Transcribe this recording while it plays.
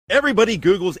Everybody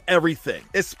Googles everything,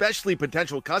 especially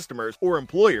potential customers or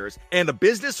employers, and a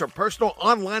business or personal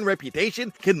online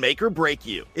reputation can make or break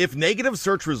you. If negative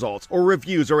search results or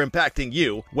reviews are impacting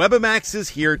you, Webamax is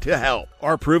here to help.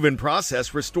 Our proven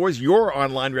process restores your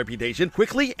online reputation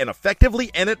quickly and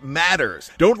effectively, and it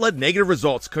matters. Don't let negative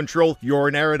results control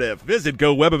your narrative. Visit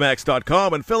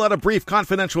GoWebamax.com and fill out a brief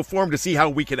confidential form to see how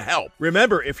we can help.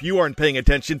 Remember, if you aren't paying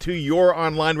attention to your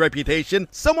online reputation,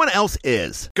 someone else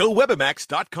is.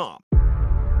 GoWebamax.com.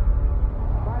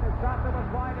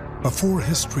 Before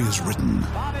history is written,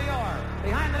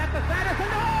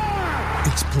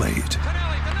 it's played.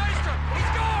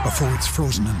 Before it's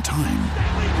frozen in time,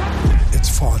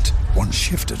 it's fought one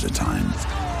shift at a time.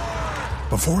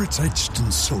 Before it's etched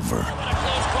in silver,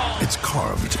 it's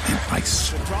carved in ice.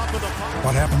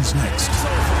 What happens next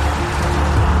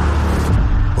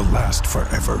will last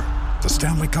forever. The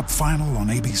Stanley Cup Final on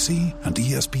ABC and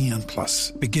ESPN Plus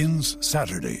begins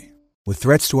Saturday. With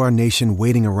threats to our nation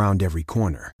waiting around every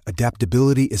corner,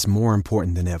 adaptability is more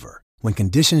important than ever. When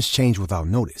conditions change without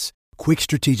notice, quick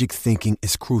strategic thinking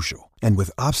is crucial. And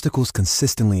with obstacles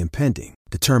consistently impending,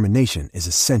 determination is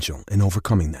essential in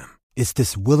overcoming them. It's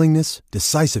this willingness,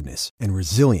 decisiveness, and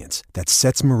resilience that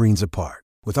sets Marines apart.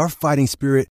 With our fighting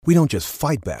spirit, we don't just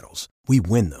fight battles, we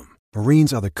win them.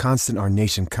 Marines are the constant our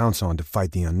nation counts on to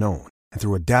fight the unknown. And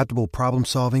through adaptable problem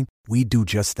solving, we do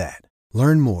just that.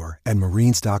 Learn more at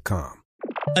Marines.com.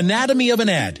 Anatomy of an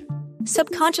ad.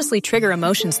 Subconsciously trigger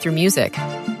emotions through music.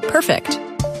 Perfect.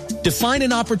 Define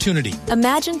an opportunity.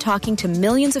 Imagine talking to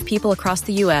millions of people across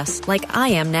the U.S. like I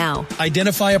am now.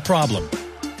 Identify a problem.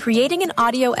 Creating an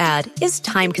audio ad is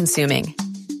time-consuming.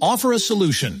 Offer a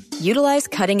solution. Utilize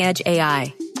cutting-edge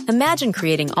AI. Imagine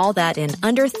creating all that in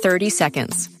under 30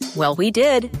 seconds. Well, we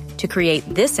did, to create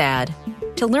this ad.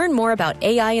 To learn more about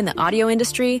AI in the audio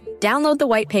industry, download the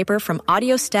white paper from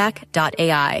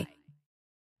audiostack.ai.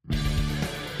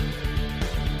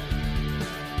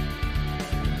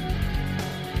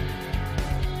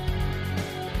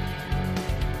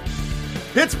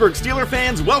 Pittsburgh Steelers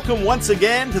fans, welcome once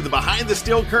again to the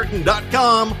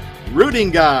BehindTheSteelCurtain.com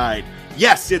Rooting Guide.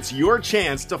 Yes, it's your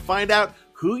chance to find out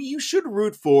who you should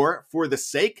root for the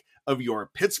sake of your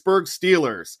Pittsburgh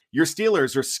Steelers. Your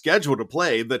Steelers are scheduled to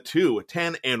play the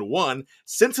 2-10-1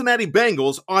 Cincinnati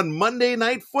Bengals on Monday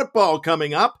Night Football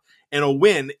coming up, and a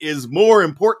win is more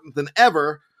important than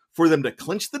ever for them to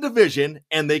clinch the division,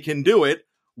 and they can do it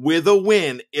with a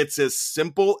win. It's as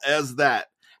simple as that.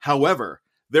 However,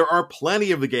 there are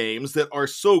plenty of the games that are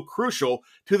so crucial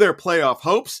to their playoff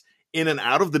hopes in and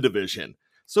out of the division.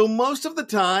 So most of the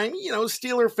time,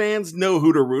 Steeler fans know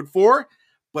who to root for,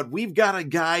 but we've got a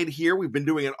guide here. We've been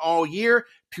doing it all year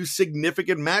to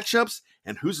significant matchups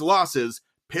and whose losses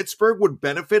Pittsburgh would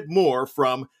benefit more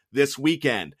from this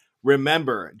weekend.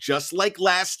 Remember, just like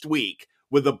last week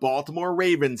with the Baltimore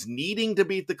Ravens needing to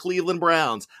beat the Cleveland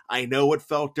Browns, I know it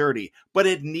felt dirty, but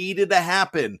it needed to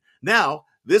happen. Now,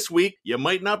 this week, you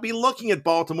might not be looking at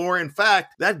Baltimore. In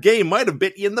fact, that game might have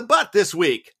bit you in the butt this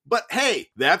week. But hey,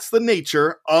 that's the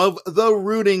nature of the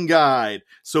Rooting Guide.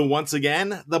 So once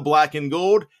again, the Black and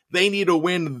Gold, they need a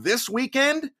win this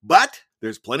weekend, but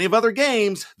there's plenty of other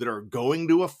games that are going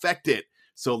to affect it.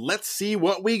 So let's see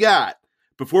what we got.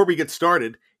 Before we get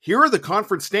started, here are the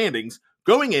conference standings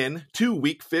going in to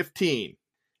Week 15.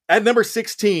 At number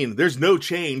 16, there's no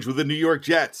change with the New York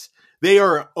Jets. They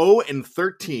are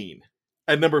 0-13.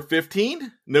 At number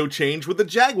 15, no change with the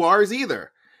Jaguars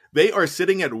either. They are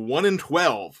sitting at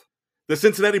 1-12. The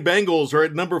Cincinnati Bengals are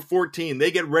at number 14.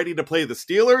 They get ready to play the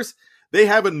Steelers. They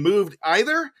haven't moved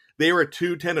either. They are at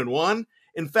 2-10-1.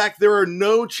 In fact, there are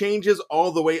no changes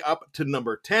all the way up to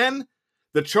number 10.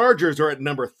 The Chargers are at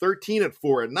number 13 at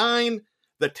 4-9.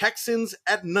 The Texans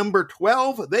at number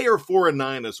 12. They are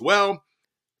 4-9 as well.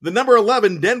 The number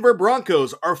 11 Denver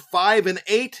Broncos are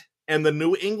 5-8. And the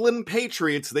New England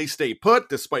Patriots, they stay put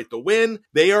despite the win.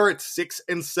 They are at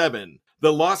 6-7.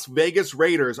 The Las Vegas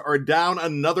Raiders are down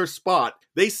another spot.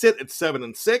 They sit at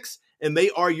 7-6, and they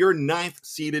are your 9th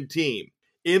seeded team.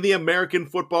 In the American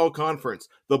Football Conference,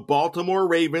 the Baltimore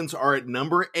Ravens are at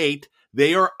number 8.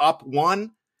 They are up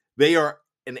 1. They are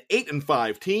an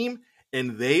 8-5 team,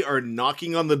 and they are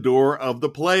knocking on the door of the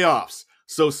playoffs.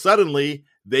 So suddenly,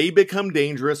 they become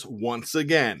dangerous once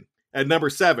again. At number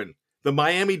 7, the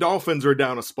Miami Dolphins are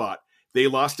down a spot. They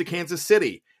lost to Kansas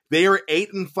City. They are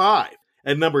 8-5.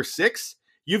 At number 6,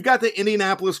 you've got the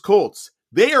Indianapolis Colts.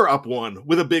 They are up 1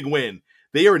 with a big win.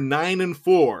 They are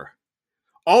 9-4.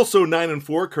 Also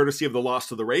 9-4, courtesy of the loss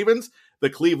to the Ravens, the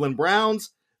Cleveland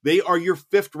Browns. They are your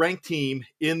 5th-ranked team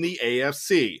in the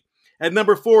AFC. At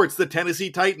number 4, it's the Tennessee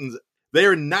Titans. They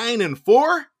are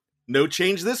 9-4. No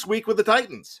change this week with the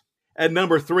Titans. At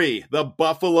number 3, the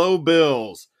Buffalo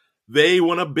Bills. They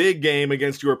won a big game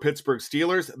against your Pittsburgh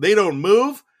Steelers. They don't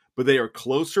move, but they are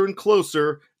closer and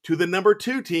closer to the number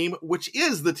 2 team, which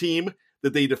is the team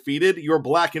that they defeated. Your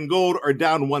black and gold are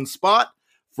down 1 spot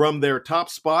from their top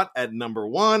spot at number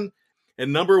 1.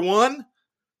 And number 1,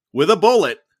 with a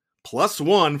bullet,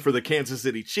 +1 for the Kansas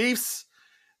City Chiefs.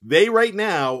 They right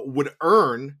now would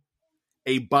earn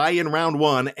a bye in round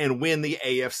 1 and win the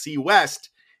AFC West.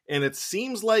 And it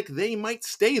seems like they might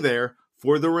stay there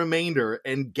for the remainder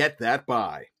and get that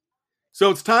bye.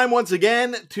 So it's time once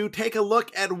again to take a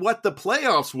look at what the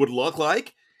playoffs would look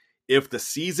like if the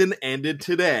season ended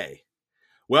today.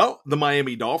 Well, the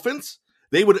Miami Dolphins,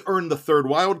 they would earn the 3rd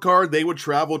wild card. They would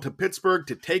travel to Pittsburgh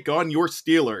to take on your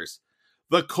Steelers.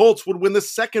 The Colts would win the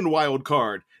 2nd wild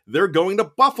card. They're going to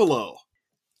Buffalo.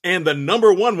 And the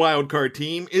number 1 wild card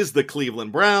team is the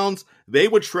Cleveland Browns. They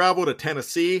would travel to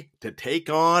Tennessee to take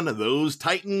on those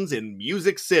Titans in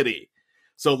Music City.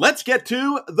 So let's get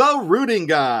to the rooting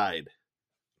guide.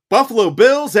 Buffalo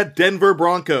Bills at Denver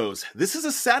Broncos. This is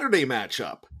a Saturday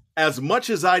matchup. As much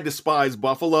as I despise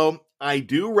Buffalo, I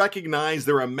do recognize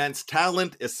their immense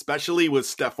talent, especially with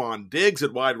Stephon Diggs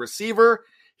at wide receiver.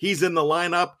 He's in the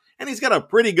lineup, and he's got a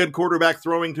pretty good quarterback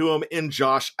throwing to him in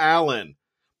Josh Allen.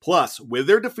 Plus, with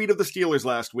their defeat of the Steelers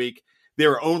last week,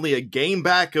 they're only a game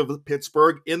back of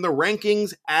Pittsburgh in the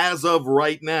rankings as of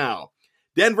right now.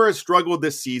 Denver has struggled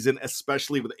this season,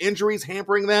 especially with injuries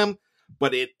hampering them,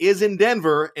 but it is in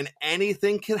Denver, and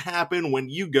anything can happen when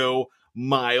you go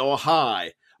mile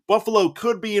high. Buffalo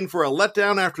could be in for a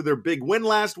letdown after their big win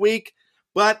last week,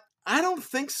 but I don't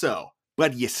think so.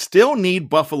 But you still need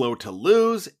Buffalo to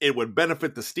lose. It would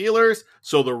benefit the Steelers.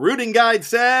 So the rooting guide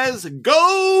says,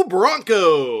 go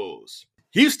Broncos!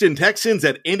 Houston Texans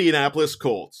at Indianapolis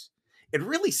Colts. It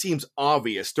really seems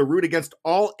obvious to root against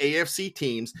all AFC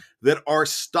teams that are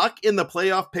stuck in the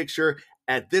playoff picture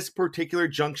at this particular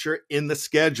juncture in the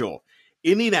schedule.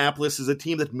 Indianapolis is a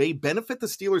team that may benefit the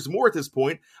Steelers more at this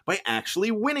point by actually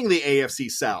winning the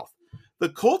AFC South. The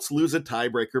Colts lose a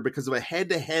tiebreaker because of a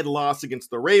head-to-head loss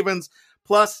against the Ravens.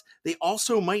 Plus, they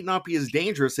also might not be as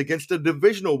dangerous against a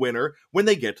divisional winner when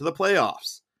they get to the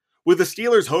playoffs. With the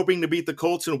Steelers hoping to beat the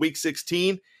Colts in Week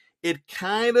 16, it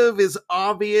kind of is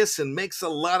obvious and makes a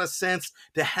lot of sense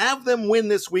to have them win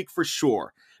this week for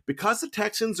sure. Because the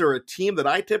Texans are a team that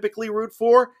I typically root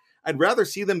for, I'd rather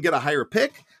see them get a higher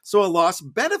pick, so a loss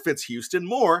benefits Houston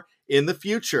more in the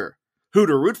future. Who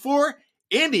to root for?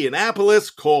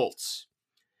 Indianapolis Colts.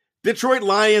 Detroit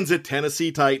Lions at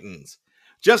Tennessee Titans.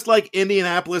 Just like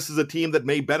Indianapolis is a team that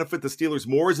may benefit the Steelers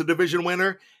more as a division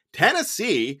winner,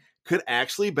 Tennessee could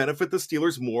actually benefit the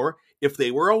Steelers more if they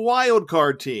were a wild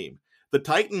card team. The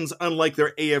Titans, unlike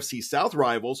their AFC South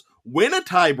rivals, win a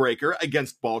tiebreaker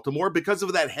against Baltimore because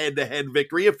of that head-to-head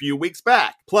victory a few weeks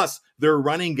back. Plus, their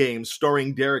running games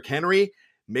starring Derrick Henry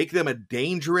make them a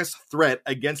dangerous threat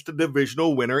against a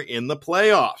divisional winner in the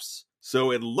playoffs.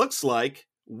 So it looks like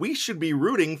we should be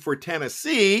rooting for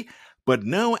Tennessee, but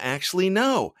no, actually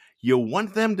no. You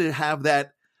want them to have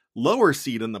that lower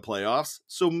seed in the playoffs,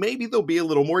 so maybe they'll be a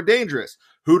little more dangerous.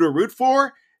 Who to root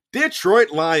for?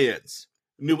 Detroit Lions.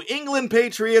 New England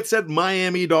Patriots at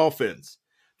Miami Dolphins.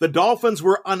 The Dolphins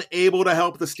were unable to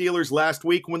help the Steelers last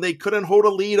week when they couldn't hold a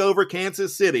lead over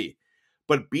Kansas City.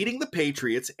 But beating the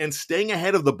Patriots and staying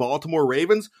ahead of the Baltimore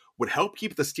Ravens would help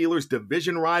keep the Steelers'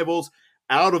 division rivals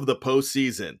out of the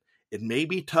postseason. It may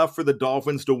be tough for the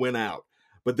Dolphins to win out,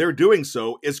 but their doing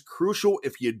so is crucial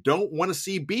if you don't want to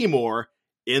see B more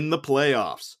in the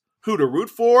playoffs. Who to root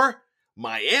for?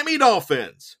 Miami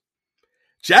Dolphins.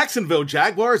 Jacksonville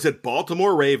Jaguars at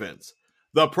Baltimore Ravens.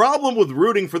 The problem with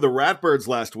rooting for the Ratbirds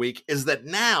last week is that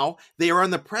now they are on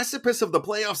the precipice of the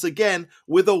playoffs again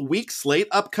with a weak slate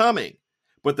upcoming.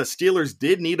 But the Steelers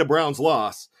did need a Browns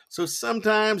loss, so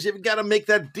sometimes you've got to make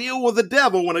that deal with the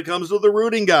devil when it comes to the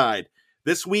rooting guide.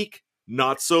 This week,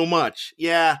 not so much.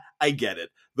 Yeah, I get it.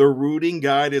 The rooting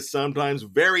guide is sometimes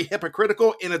very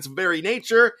hypocritical in its very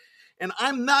nature, and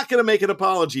I'm not going to make an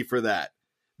apology for that.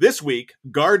 This week,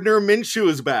 Gardner Minshew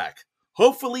is back.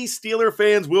 Hopefully, Steeler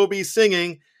fans will be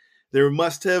singing, "There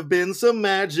must have been some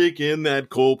magic in that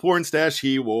Cole porn stash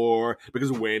he wore,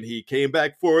 because when he came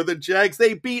back for the Jags,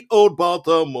 they beat old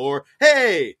Baltimore."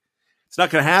 Hey! It's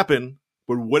not going to happen,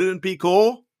 but wouldn't it be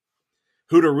cool?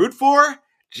 Who to root for?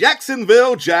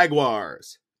 Jacksonville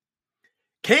Jaguars.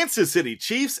 Kansas City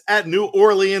Chiefs at New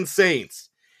Orleans Saints.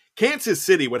 Kansas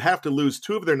City would have to lose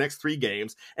 2 of their next 3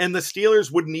 games, and the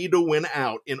Steelers would need to win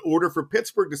out in order for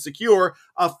Pittsburgh to secure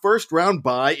a first-round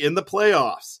bye in the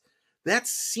playoffs. That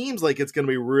seems like it's going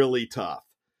to be really tough.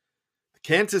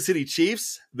 Kansas City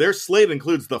Chiefs, their slate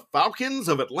includes the Falcons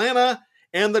of Atlanta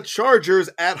and the Chargers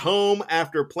at home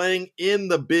after playing in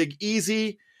the Big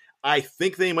Easy. I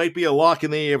think they might be a lock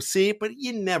in the AFC, but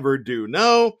you never do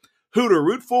know. Who to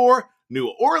root for? New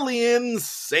Orleans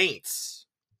Saints.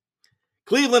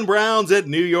 Cleveland Browns at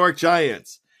New York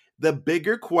Giants. The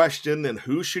bigger question than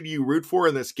who should you root for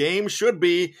in this game should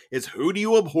be is who do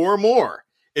you abhor more?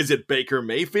 Is it Baker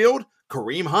Mayfield,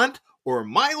 Kareem Hunt, or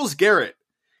Myles Garrett?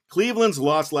 Cleveland's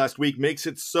loss last week makes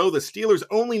it so the Steelers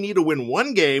only need to win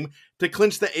one game to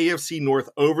clinch the AFC North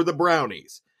over the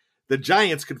Brownies. The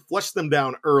Giants could flush them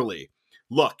down early.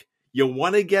 Look, you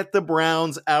want to get the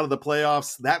Browns out of the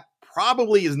playoffs. That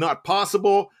probably is not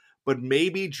possible, but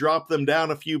maybe drop them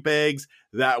down a few pegs.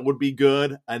 That would be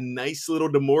good. A nice little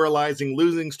demoralizing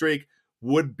losing streak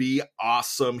would be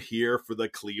awesome here for the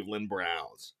Cleveland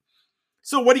Browns.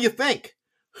 So what do you think?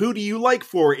 Who do you like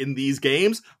for in these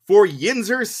games for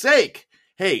Yinzer's sake?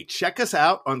 Hey, check us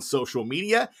out on social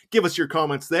media. Give us your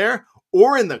comments there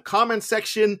or in the comment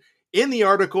section in the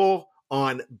article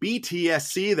on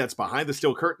BTSC, that's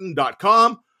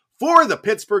BehindTheSteelCurtain.com. For the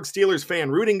Pittsburgh Steelers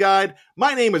Fan Rooting Guide,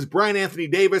 my name is Brian Anthony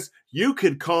Davis. You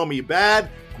could call me bad.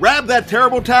 Grab that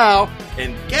terrible towel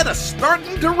and get us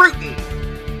starting to rooting.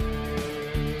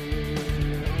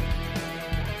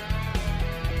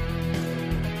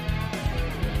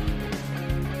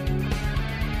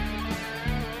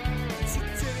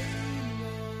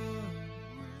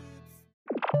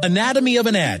 Anatomy of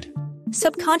an ad.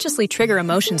 Subconsciously trigger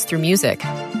emotions through music.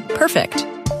 Perfect.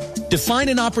 Define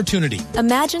an opportunity.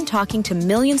 Imagine talking to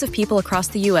millions of people across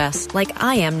the U.S. like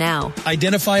I am now.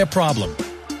 Identify a problem.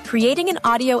 Creating an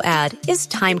audio ad is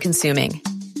time-consuming.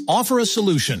 Offer a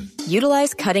solution.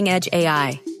 Utilize cutting-edge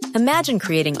AI. Imagine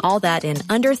creating all that in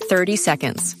under 30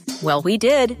 seconds. Well, we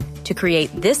did to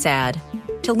create this ad.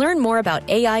 To learn more about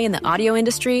AI in the audio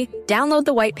industry, download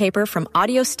the white paper from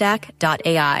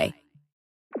audiostack.ai.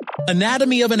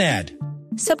 Anatomy of an ad.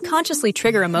 Subconsciously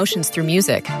trigger emotions through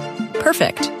music.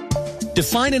 Perfect.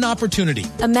 Define an opportunity.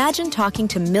 Imagine talking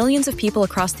to millions of people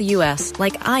across the U.S.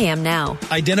 like I am now.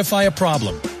 Identify a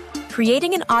problem.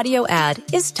 Creating an audio ad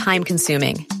is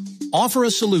time-consuming. Offer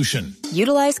a solution.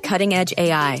 Utilize cutting-edge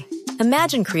AI.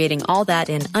 Imagine creating all that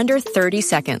in under 30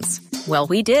 seconds. Well,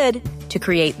 we did to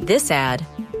create this ad.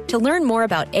 To learn more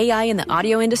about AI in the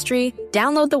audio industry,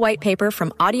 download the white paper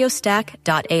from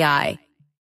audiostack.ai.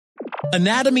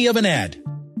 Anatomy of an ad.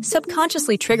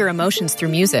 Subconsciously trigger emotions through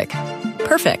music.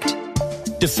 Perfect.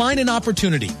 Define an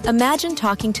opportunity. Imagine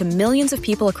talking to millions of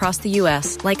people across the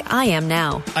U.S. like I am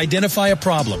now. Identify a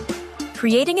problem.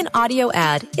 Creating an audio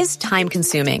ad is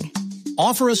time-consuming.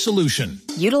 Offer a solution.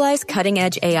 Utilize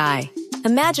cutting-edge AI.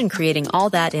 Imagine creating all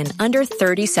that in under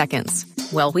 30 seconds.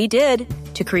 Well, we did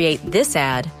to create this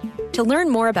ad. To learn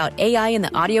more about AI in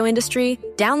the audio industry,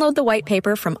 download the white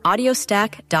paper from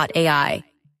audiostack.ai.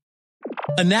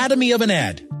 Anatomy of an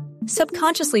ad.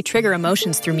 Subconsciously trigger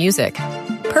emotions through music.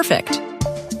 Perfect.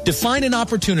 Define an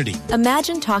opportunity.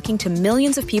 Imagine talking to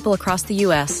millions of people across the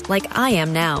U.S. like I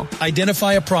am now.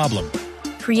 Identify a problem.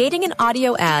 Creating an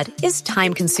audio ad is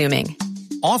time-consuming.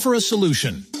 Offer a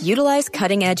solution. Utilize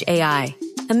cutting-edge AI.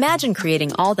 Imagine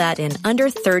creating all that in under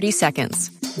 30 seconds.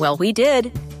 Well, we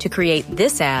did to create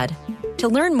this ad. To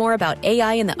learn more about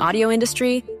AI in the audio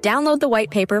industry, download the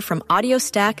white paper from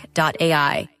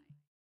audiostack.ai.